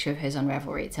put a picture of hers on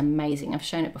Ravelry. It's amazing. I've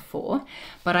shown it before.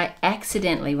 But I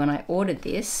accidentally, when I ordered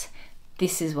this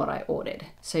is what I ordered.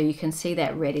 So you can see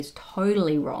that red is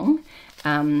totally wrong.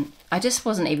 I just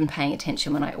wasn't even paying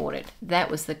attention when I ordered.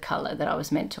 That was the color that I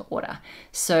was meant to order.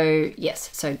 So yes,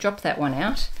 so drop that one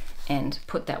out and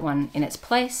put that one in its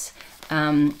place.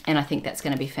 And I think that's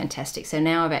going to be fantastic. So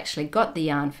now I've actually got the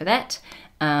yarn for that.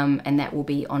 And that will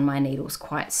be on my needles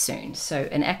quite soon. So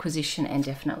an acquisition and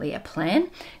definitely a plan,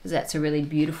 because that's a really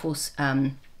beautiful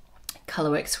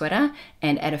colorwork sweater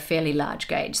and at a fairly large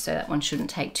gauge. So that one shouldn't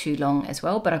take too long as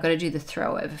well, but I've got to do the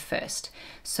Throwover first.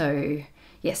 So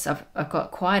yes, I've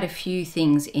got quite a few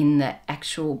things in the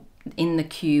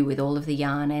queue with all of the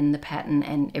yarn and the pattern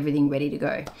and everything ready to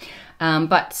go.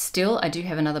 But still, I do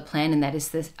have another plan, and that is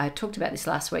this. I talked about this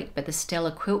last week, but the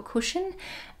Stella quilt cushion.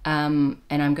 And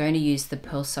I'm going to use the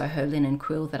Pearl Soho linen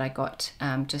quill that I got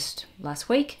just last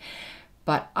week,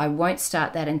 but I won't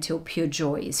start that until Pure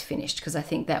Joy is finished, because I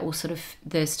think that will sort of,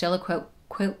 the Stella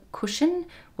quilt cushion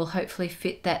will hopefully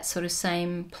fit that sort of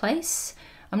same place.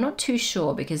 I'm not too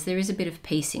sure, because there is a bit of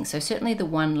piecing, so certainly the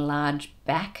one large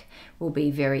back will be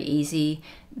very easy.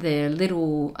 The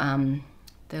little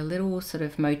sort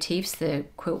of motifs, the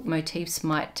quilt motifs,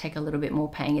 might take a little bit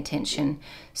more paying attention.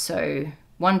 So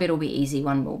one bit will be easy,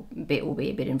 bit will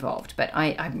be a bit involved, but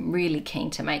I'm really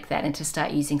keen to make that and to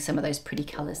start using some of those pretty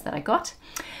colors that I got.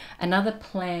 Another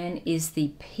plan is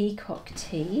the Peacock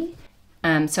Tee.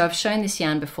 So I've shown this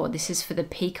yarn before. This is for the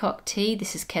Peacock Tee.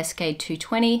 This is Cascade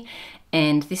 220,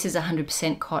 and this is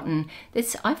 100% cotton.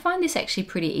 I find this actually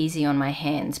pretty easy on my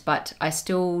hands, but I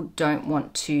still don't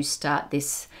want to start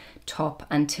this top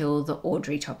until the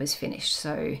Audrey top is finished.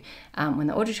 So when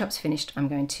the Audrey top's finished, I'm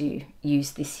going to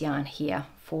use this yarn here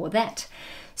for that.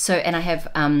 So, and I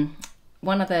have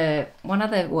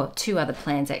two other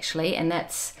plans actually, and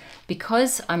that's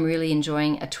because I'm really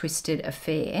enjoying a twisted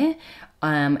affair,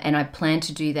 and I plan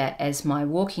to do that as my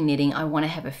walking knitting. I want to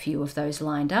have a few of those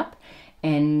lined up,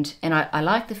 I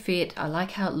like the fit, I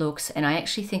like how it looks, and I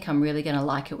actually think I'm really going to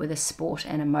like it with a sport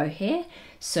and a mohair.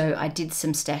 So I did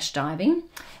some stash diving,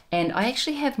 and I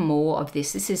actually have more of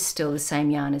this. This is still the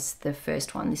same yarn as the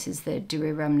first one. This is the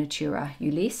Durirum Natura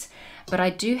Ulysse, but I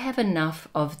do have enough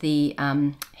of the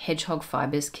Hedgehog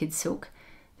Fibers Kid Silk,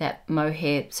 that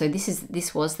mohair. So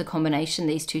this was the combination,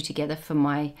 these two together, for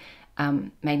my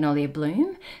Magnolia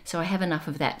Bloom. So I have enough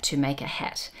of that to make a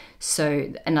hat.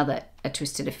 So a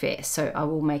Twisted Affair. So I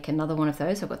will make another one of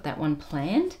those. I've got that one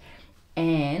planned.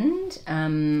 And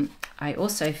I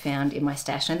also found in my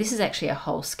stash, now this is actually a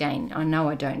whole skein. I know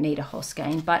I don't need a whole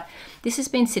skein, but this has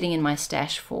been sitting in my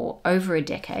stash for over a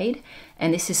decade.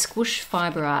 And this is Squish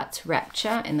Fiber Arts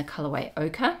Rapture in the colorway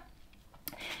Ochre.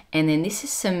 And then this is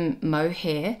some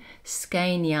mohair,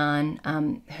 skein yarn,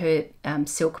 her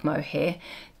silk mohair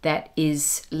that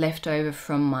is left over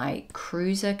from my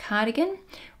Cruiser cardigan,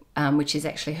 which is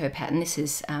actually her pattern. This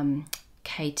is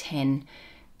K10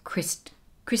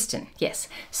 Kristen, yes.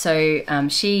 So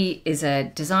she is a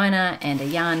designer and a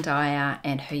yarn dyer,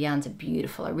 and her yarns are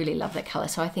beautiful. I really love that color.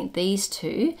 So I think these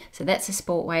two, so that's a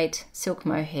sport weight silk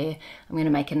mohair. I'm going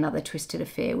to make another Twisted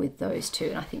Affair with those two,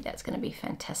 and I think that's going to be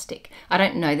fantastic. I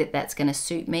don't know that that's going to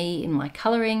suit me in my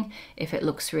coloring. If it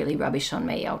looks really rubbish on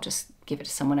me, I'll just give it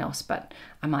to someone else, but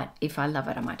I might, if I love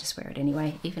it, I might just wear it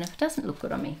anyway, even if it doesn't look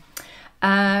good on me.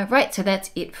 Right, so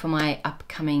that's it for my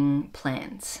upcoming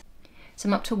plans. So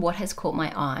I'm up to what has caught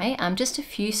my eye. Just a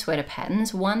few sweater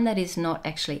patterns. One that is not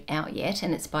actually out yet,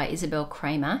 and it's by Isabell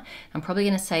Kraemer. I'm probably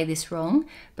going to say this wrong,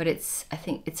 but I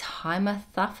think it's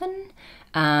Heimathafen.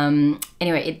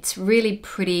 Anyway, it's really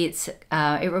pretty.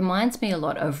 It reminds me a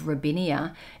lot of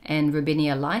Robinia and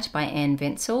Robinia Light by Anne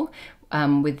Wenzel,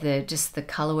 with just the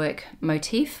colorwork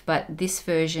motif, but this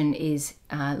version is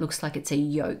looks like it's a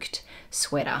yoked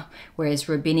sweater, whereas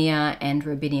Robinia and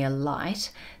Robinia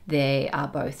Light, they are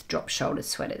both drop-shouldered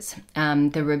sweaters. I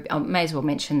may as well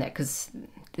mention that because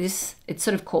it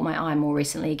sort of caught my eye more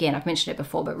recently. Again, I've mentioned it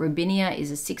before, but Robinia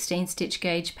is a 16 stitch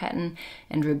gauge pattern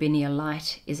and Robinia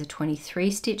Light is a 23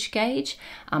 stitch gauge.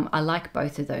 I like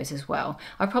both of those as well.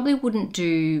 I probably wouldn't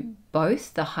do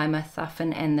both the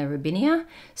Heimathafen and the Robinia,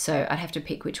 so I'd have to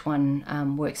pick which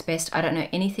one works best. I don't know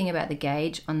anything about the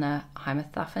gauge on the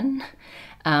Heimathafen.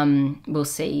 We'll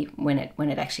see when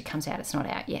it actually comes out. It's not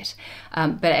out yet.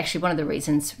 But actually one of the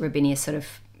reasons Robinia sort of,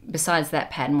 besides that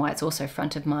pattern, why it's also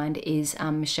front of mind is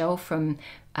Michelle from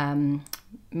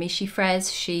Mishi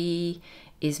Fraz. She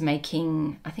is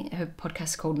making, I think her podcast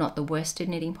is called Not the Worsted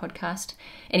Knitting Podcast.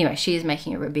 Anyway, she is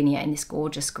making a Robinia in this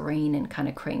gorgeous green and kind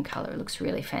of cream color. It looks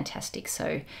really fantastic.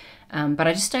 So, but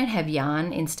I just don't have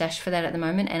yarn in stash for that at the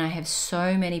moment. And I have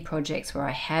so many projects where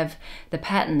I have the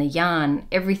pattern, the yarn,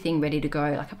 everything ready to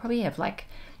go. Like I probably have like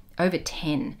over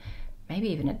 10, maybe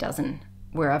even a dozen,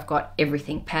 where I've got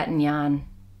everything, pattern, yarn,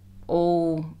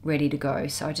 all ready to go.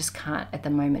 So I just can't at the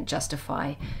moment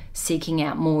justify seeking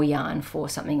out more yarn for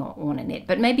something I want to knit.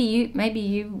 But maybe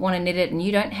you want to knit it and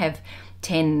you don't have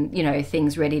 10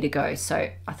 things ready to go. So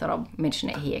I thought I'll mention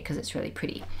it here because it's really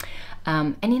pretty.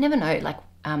 And you never know, like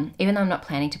even though I'm not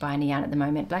planning to buy any yarn at the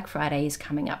moment, Black Friday is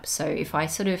coming up. So if I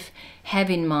sort of have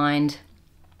in mind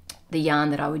the yarn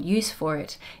that I would use for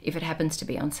it, if it happens to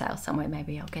be on sale somewhere,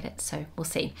 maybe I'll get it. So we'll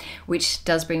see. Which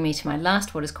does bring me to my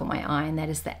last what has caught my eye, and that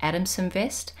is the Adamson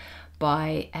Vest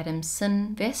by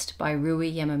Rui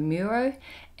Yamamuro.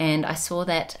 And I saw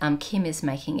that Kim is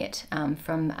making it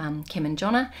from Kim and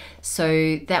Jonna.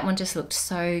 So that one just looked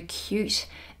so cute,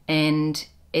 and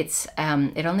it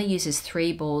only uses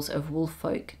 3 balls of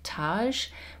Woolfolk Taj,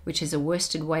 which is a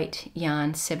worsted weight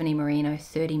yarn, 70 merino,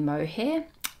 30 mohair.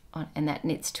 And that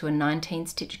knits to a 19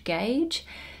 stitch gauge.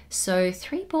 So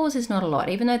 3 balls is not a lot,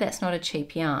 even though that's not a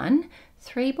cheap yarn.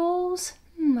 3 balls,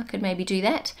 I could maybe do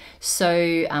that.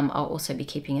 So I'll also be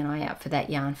keeping an eye out for that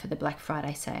yarn for the Black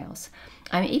Friday sales.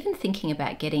 I'm even thinking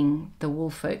about getting the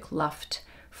Woolfolk Luft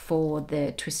for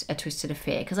a Twisted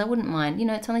Affair, because I wouldn't mind,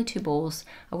 it's only 2 balls.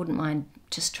 I wouldn't mind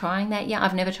just trying that yarn.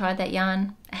 I've never tried that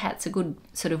yarn. A hat's a good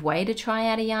sort of way to try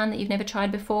out a yarn that you've never tried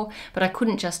before, but I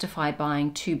couldn't justify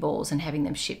buying 2 balls and having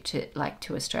them shipped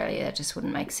to Australia. That just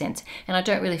wouldn't make sense. And I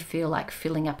don't really feel like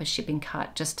filling up a shipping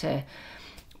cart just to,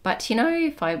 but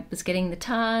if I was getting the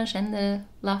Taj and the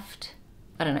Luft,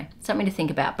 I don't know, something to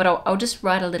think about. But I'll just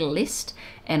write a little list,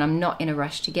 and I'm not in a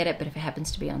rush to get it, but if it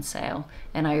happens to be on sale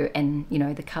and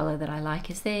the color that I like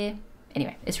is there.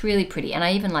 Anyway, it's really pretty, and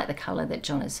I even like the color that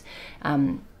John is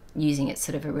using. It's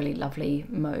sort of a really lovely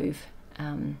mauve.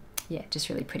 Yeah, just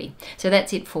really pretty. So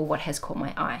that's it for what has caught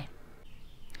my eye.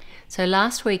 So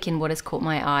last week in What Has Caught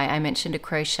My Eye, I mentioned a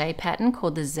crochet pattern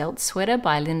called the Gilt sweater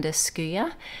by Linda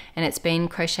Skuya, and it's been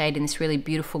crocheted in this really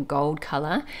beautiful gold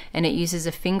colour, and it uses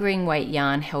a fingering weight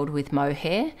yarn held with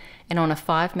mohair, and on a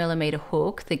 5mm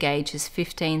hook the gauge is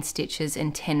 15 stitches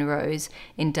and 10 rows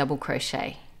in double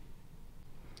crochet.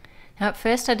 Now at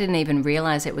first I didn't even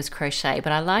realise it was crochet,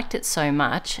 but I liked it so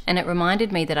much, and it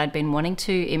reminded me that I'd been wanting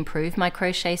to improve my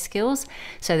crochet skills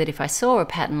so that if I saw a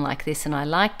pattern like this and I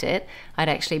liked it, I'd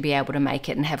actually be able to make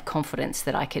it and have confidence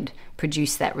that I could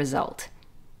produce that result.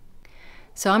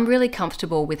 So I'm really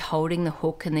comfortable with holding the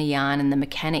hook and the yarn and the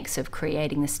mechanics of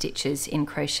creating the stitches in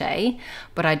crochet,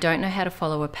 but I don't know how to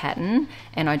follow a pattern,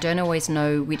 and I don't always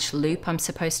know which loop I'm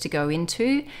supposed to go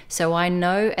into, so I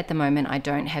know at the moment I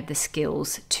don't have the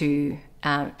skills to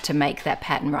make that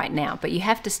pattern right now, but you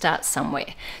have to start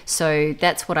somewhere. So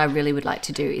that's what I really would like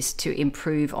to do, is to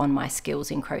improve on my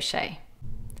skills in crochet.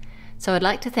 So I'd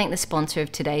like to thank the sponsor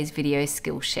of today's video,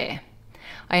 Skillshare.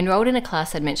 I enrolled in a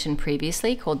class I'd mentioned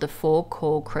previously called the 4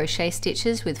 Core Crochet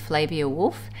Stitches with Flavia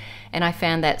Wolf, and I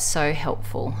found that so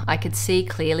helpful. I could see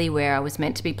clearly where I was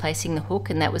meant to be placing the hook,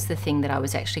 and that was the thing that I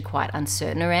was actually quite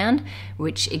uncertain around,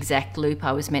 which exact loop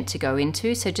I was meant to go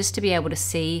into. So just to be able to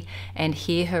see and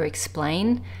hear her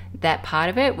explain that part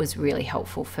of it was really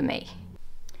helpful for me.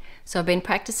 So I've been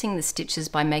practicing the stitches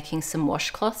by making some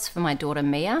washcloths for my daughter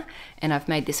Mia, and I've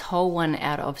made this whole one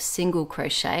out of single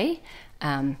crochet,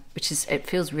 it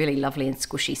feels really lovely and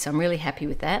squishy, so I'm really happy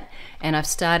with that. And I've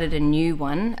started a new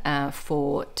one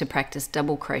to practice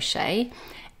double crochet.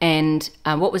 And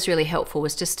what was really helpful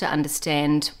was just to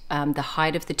understand the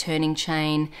height of the turning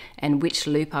chain and which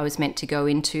loop I was meant to go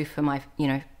into for my,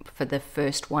 for the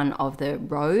first one of the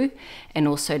row, and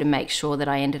also to make sure that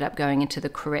I ended up going into the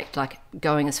correct, like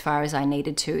going as far as I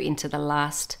needed to into the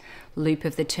last loop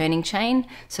of the turning chain,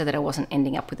 so that I wasn't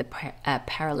ending up with a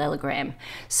parallelogram.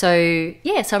 So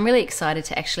yeah, so I'm really excited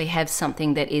to actually have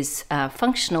something that is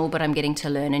functional, but I'm getting to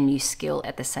learn a new skill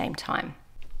at the same time.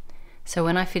 So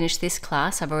when I finish this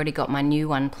class, I've already got my new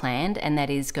one planned, and that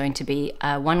is going to be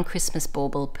 1 Christmas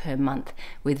bauble per month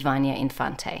with Vanya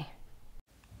Infante.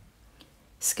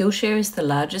 Skillshare is the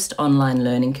largest online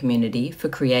learning community for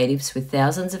creatives, with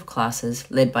thousands of classes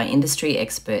led by industry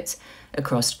experts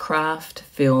across craft,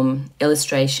 film,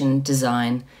 illustration,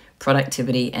 design,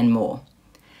 productivity, and more.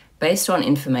 Based on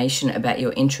information about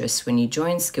your interests when you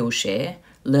join Skillshare,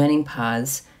 learning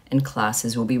paths and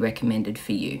classes will be recommended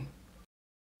for you.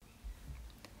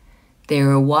 There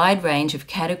are a wide range of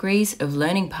categories of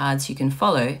learning paths you can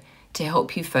follow to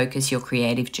help you focus your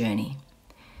creative journey.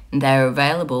 And they are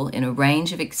available in a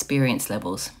range of experience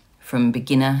levels, from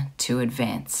beginner to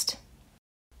advanced.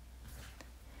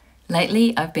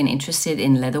 Lately, I've been interested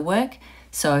in leatherwork,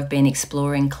 so I've been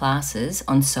exploring classes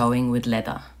on sewing with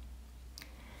leather.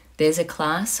 There's a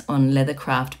class on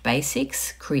Leathercraft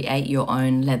Basics, Create Your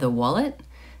Own Leather Wallet,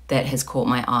 that has caught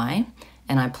my eye,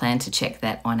 and I plan to check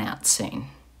that one out soon.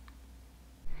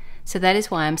 So that is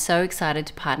why I'm so excited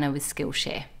to partner with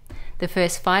Skillshare. The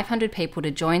first 500 people to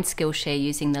join Skillshare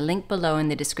using the link below in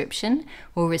the description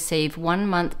will receive 1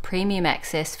 month premium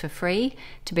access for free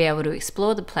to be able to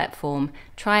explore the platform,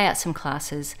 try out some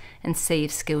classes, and see if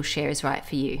Skillshare is right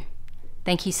for you.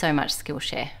 Thank you so much,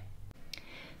 Skillshare.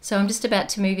 So I'm just about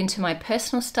to move into my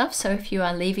personal stuff, so if you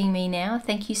are leaving me now,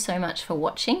 thank you so much for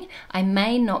watching. I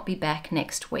may not be back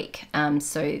next week,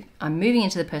 so I'm moving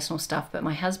into the personal stuff, but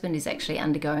my husband is actually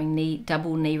undergoing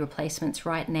double knee replacements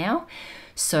right now,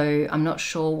 so I'm not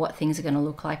sure what things are going to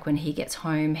look like when he gets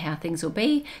home, how things will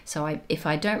be. So if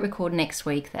I don't record next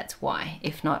week, that's why.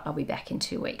 If not, I'll be back in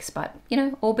 2 weeks. But,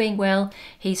 all being well,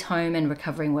 he's home and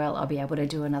recovering well, I'll be able to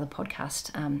do another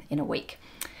podcast in a week.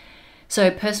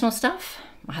 So personal stuff.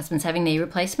 My husband's having knee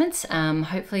replacements.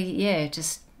 Hopefully,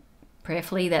 just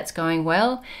prayerfully that's going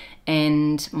well.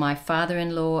 And my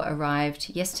father-in-law arrived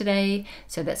yesterday,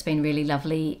 so that's been really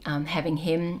lovely having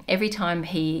him. Every time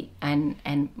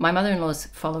and my mother-in-law's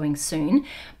following soon,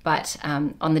 but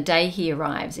on the day he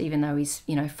arrives, even though he's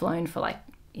flown for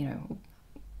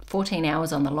 14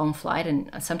 hours on the long flight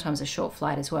and sometimes a short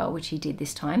flight as well, which he did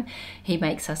this time, he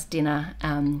makes us dinner,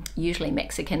 usually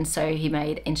Mexican, so he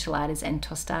made enchiladas and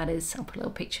tostadas. I'll put a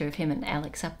little picture of him and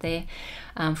Alex up there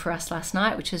for us last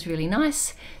night, which was really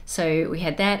nice. So we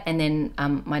had that, and then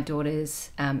my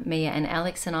daughters, Mia and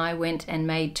Alex, and I went and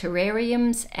made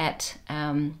terrariums at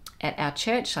our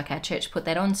church. Like, our church put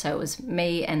that on, so it was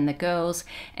me and the girls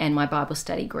and my Bible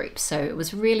study group. So it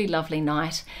was a really lovely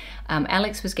night.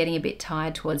 Alex was getting a bit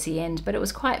tired towards the end, but it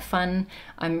was quite fun.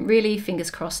 I'm really,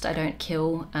 fingers crossed, I don't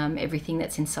kill everything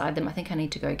that's inside them. I think I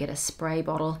need to go get a spray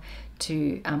bottle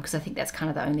to, because I think that's kind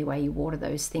of the only way you water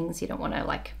those things. You don't want to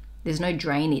there's no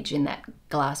drainage in that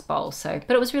glass bowl. So,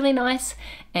 but it was really nice,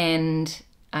 and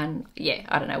yeah,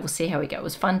 I don't know, we'll see how we go. It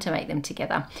was fun to make them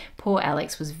together. Poor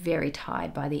Alex was very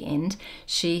tired by the end.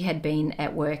 She had been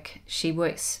at work. She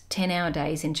works 10-hour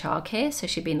days in childcare, so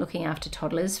she'd been looking after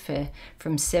toddlers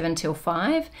from 7 till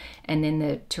 5, and then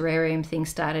the terrarium thing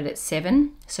started at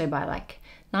 7. So by like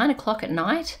 9 o'clock at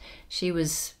night, she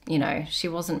was, you know, she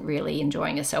wasn't really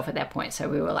enjoying herself at that point. So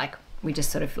we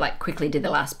just sort of like quickly did the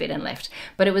last bit and left.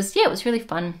 But it was really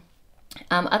fun.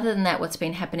 Other than that, what's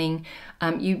been happening,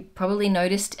 you probably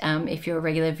noticed, if you're a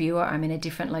regular viewer, I'm in a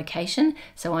different location.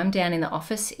 So I'm down in the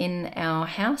office in our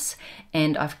house,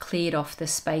 and I've cleared off the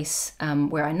space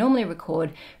where I normally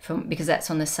record because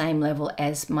that's on the same level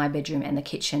as my bedroom and the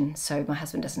kitchen. So my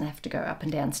husband doesn't have to go up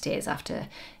and downstairs after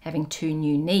having 2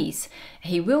 new knees.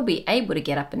 He will be able to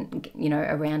get up and, you know,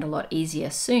 around a lot easier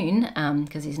soon,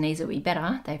 because his knees will be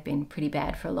better. They've been pretty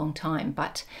bad for a long time,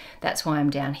 but that's why I'm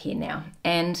down here now.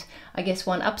 And I guess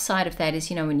one upside of that is,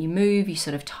 you know, when you move, you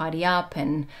sort of tidy up,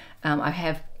 and I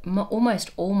have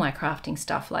almost all my crafting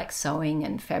stuff, like sewing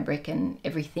and fabric and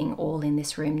everything, all in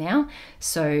this room now.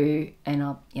 So, and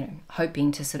I'll, you know,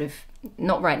 hoping to sort of,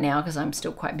 not right now because I'm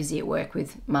still quite busy at work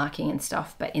with marking and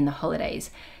stuff, but in the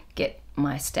holidays, get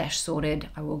my stash sorted.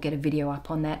 I will get a video up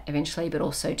on that eventually, but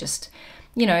also just,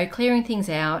 you know, clearing things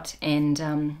out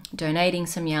and donating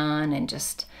some yarn and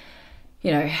just,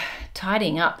 you know,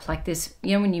 tidying up. Like this,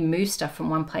 you know, when you move stuff from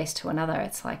one place to another,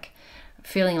 it's like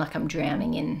feeling like I'm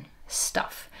drowning in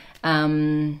stuff,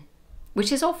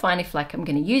 which is all fine if like I'm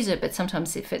going to use it, but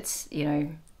sometimes if it's, you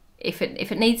know, if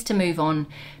it needs to move on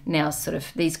now, sort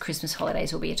of these Christmas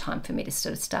holidays will be a time for me to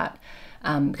sort of start,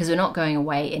 because we're not going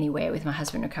away anywhere with my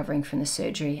husband recovering from the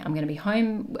surgery. I'm going to be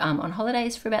home on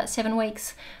holidays for about 7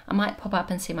 weeks. I might pop up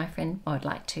and see my friend, or I'd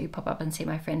like to pop up and see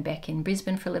my friend Beck in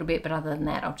Brisbane for a little bit, but other than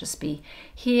that, I'll just be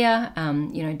here,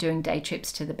 you know, doing day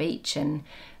trips to the beach and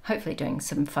hopefully doing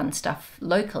some fun stuff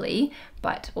locally,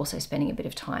 but also spending a bit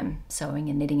of time sewing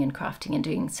and knitting and crafting and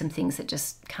doing some things that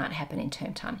just can't happen in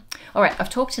term time. All right,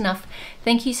 I've talked enough.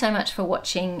 Thank you so much for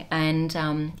watching, and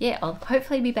yeah, I'll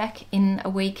hopefully be back in a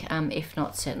week, if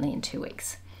not certainly in 2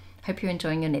 weeks. Hope you're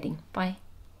enjoying your knitting. Bye.